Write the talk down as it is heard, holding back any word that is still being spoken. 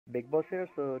Big Boss here.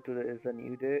 So today is a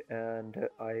new day, and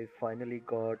I finally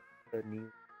got the new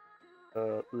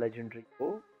legendary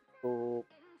bow. So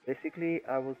basically,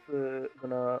 I was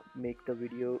gonna make the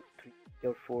video 3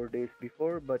 or 4 days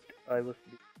before, but I was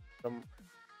doing some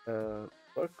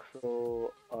work,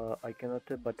 so I cannot.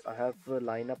 But I have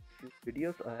line up few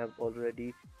videos. I have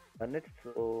already done it,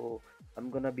 so I'm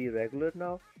gonna be regular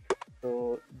now.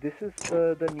 So this is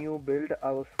the new build.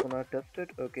 I was gonna test it.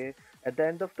 Okay, at the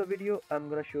end of the video I'm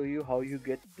gonna show you how you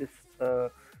get this a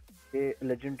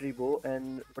legendary bow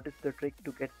and what is the trick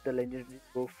to get the legendary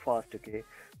bow fast. Okay,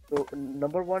 so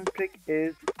number one trick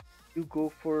is you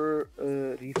go for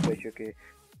refresh. Okay,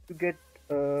 to get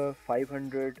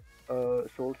 500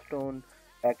 soulstone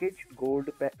package,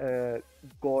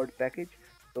 god package,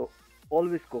 so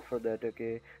always go for that.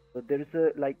 Okay, so there is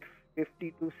a like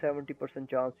 50 to 70%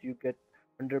 chance you get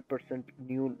 100%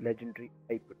 new legendary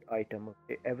type item.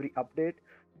 Okay, every update,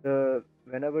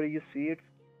 whenever you see it,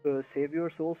 save your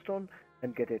soulstone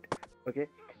and get it. Okay,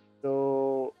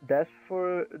 so that's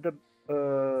for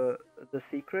the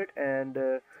secret. And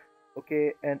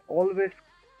okay, and always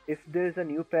if there's a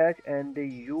new patch and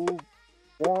you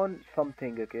want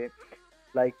something, okay,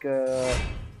 like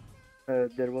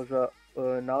there was a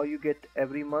now you get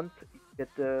every month you get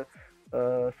the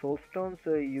soul stones.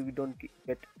 You don't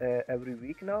get every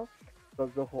week now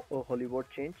because the Hollywood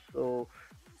changed. So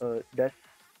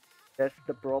that's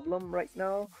the problem right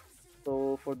now.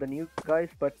 So for the new guys,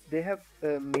 but they have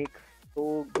make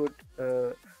so good.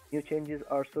 New changes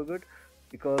are so good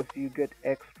because you get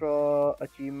extra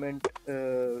achievement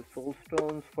soul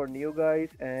stones for new guys.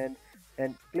 And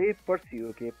play Pursue.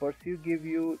 Okay, Pursue give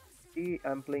you. See,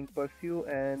 I'm playing Pursue,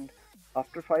 and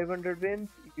after 500 wins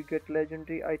you get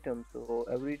legendary items. So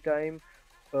every time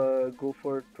go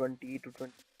for 20 to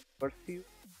 20 Pursue,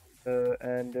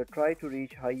 and try to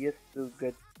reach highest to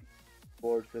get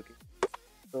rewards. Okay,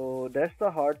 so that's the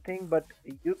hard thing, but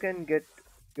you can get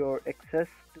your access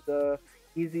to the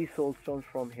easy soulstones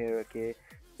from here. Okay,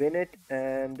 win it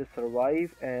and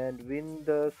survive and win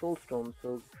the soulstones.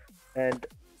 So and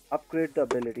upgrade the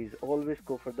abilities. Always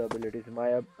go for the abilities.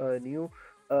 My new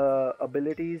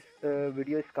abilities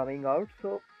video is coming out,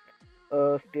 so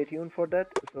stay tuned for that.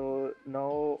 So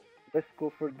now let's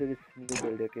go for this new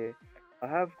build. Okay, I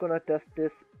have gonna test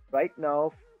this right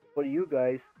now for you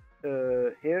guys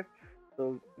here,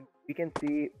 so we can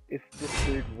see if this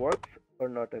build works or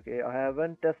not. Okay, I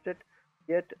haven't tested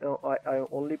yet. I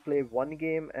only play one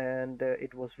game, and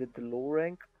it was with the low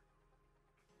rank.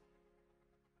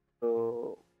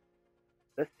 So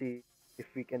let's see if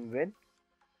we can win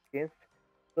against.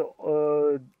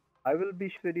 So I will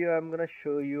be video. I'm gonna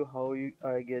show you how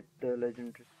I get the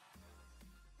legendary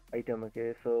item.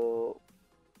 Okay, so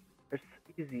it's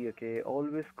easy. Okay,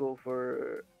 always go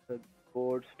for the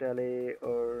gold stele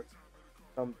or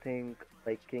something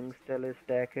like king stele,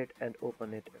 stack it and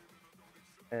open it.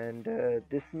 And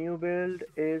this new build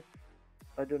is,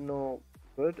 I don't know,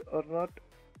 good or not,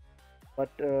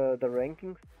 but the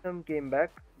ranking system came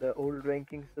back. The old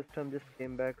ranking system just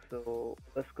came back. So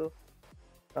let's go.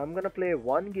 I'm gonna play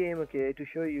one game, okay, to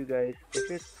show you guys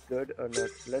if it's good or not.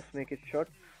 Let's make it short.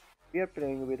 We are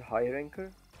playing with high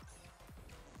ranker.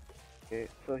 Okay,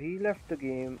 so he left the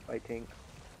game, I think.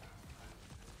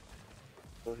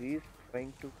 So he's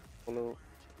trying to follow.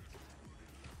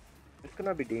 It's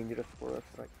gonna be dangerous for us,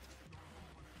 right?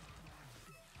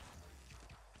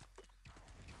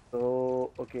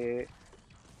 So okay,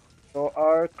 so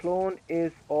our clone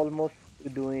is almost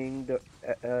doing the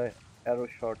arrow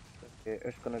shots. Okay,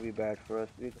 it's gonna be bad for us.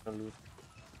 We're gonna lose.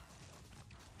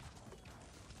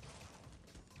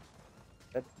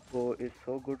 That bow is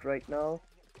so good right now.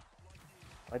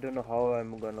 I don't know how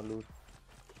I'm gonna lose.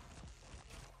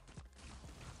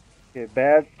 Okay,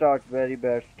 bad start, very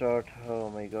bad start.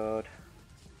 Oh my god.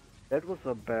 That was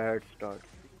a bad start.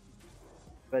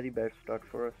 Very bad start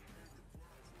for us.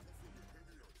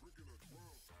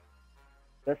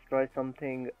 Let's try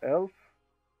something else.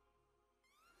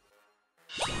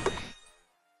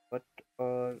 But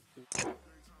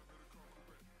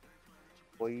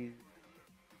boys,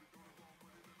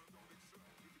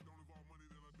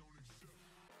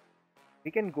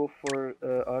 we can go for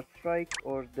Earth Strike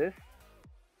or this.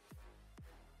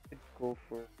 Let's go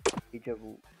for Deja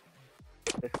Vu.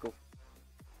 Let's go.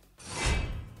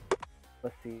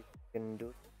 Let's see if we can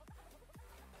do.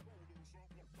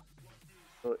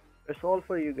 So it's all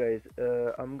for you guys.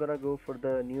 I'm gonna go for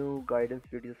the new guidance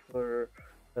videos for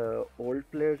old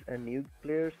players and new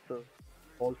players. So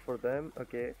all for them.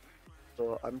 Okay.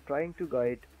 So I'm trying to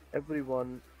guide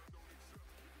everyone.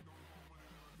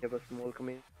 We have a small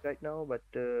community right now, but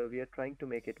we are trying to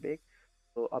make it big.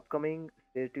 So upcoming,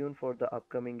 stay tuned for the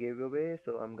upcoming giveaway.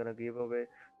 So I'm gonna give away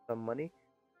some money.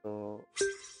 So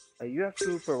you have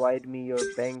to provide me your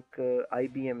bank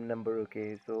IBM number,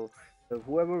 okay? So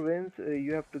whoever wins,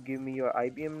 you have to give me your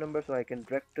IBM number so I can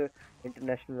direct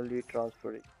internationally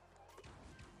transfer it.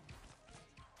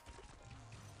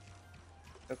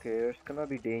 Okay, it's gonna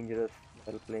be dangerous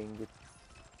while playing with.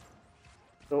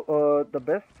 So the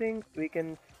best thing we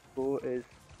can go is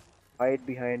hide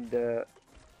behind the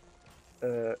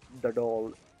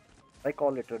doll. I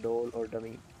call it a doll or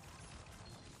dummy.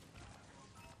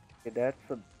 Okay, that's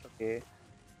a okay.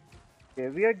 Okay,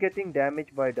 we are getting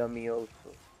damaged by dummy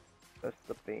also. That's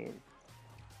the pain.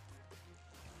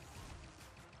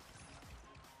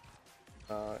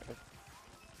 It's,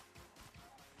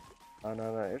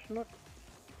 no, it's not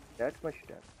that much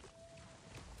damage.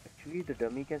 Actually, the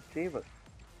dummy can save us.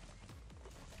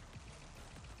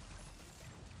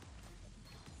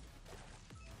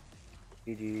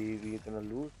 GG, we're gonna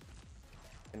lose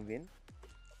and win.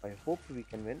 I hope we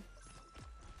can win.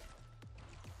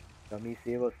 Dummy,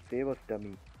 save us,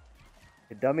 dummy.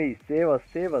 Hey, dummy, save us.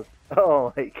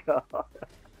 Oh my god.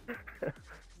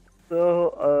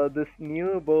 So, this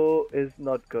new bow is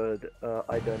not good.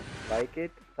 I don't like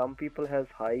it. Some people has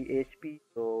high HP,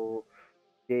 so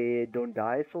they don't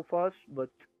die so fast. But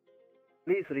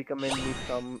please recommend me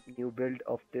some new build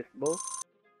of this bow.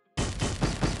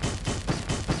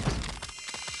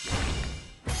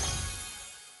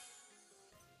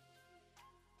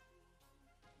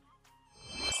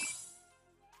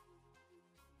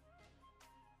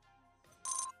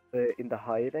 In the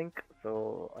high rank,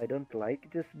 so I don't like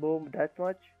this bow that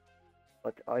much.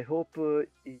 But I hope you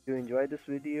enjoy this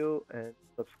video and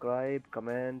subscribe,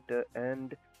 comment,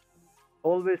 and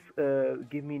always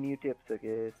give me new tips.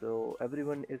 Okay, so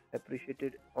everyone is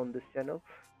appreciated on this channel.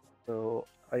 So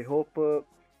I hope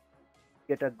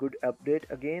get a good update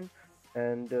again.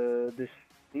 And this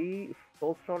free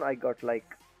soulstone I got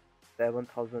like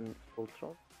 7,000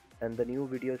 soulstone, and the new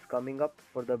video is coming up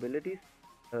for the abilities.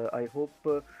 I hope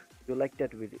you like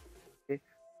that video. Okay,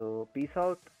 so peace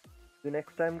out. See you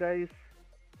next time, guys.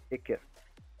 Take care.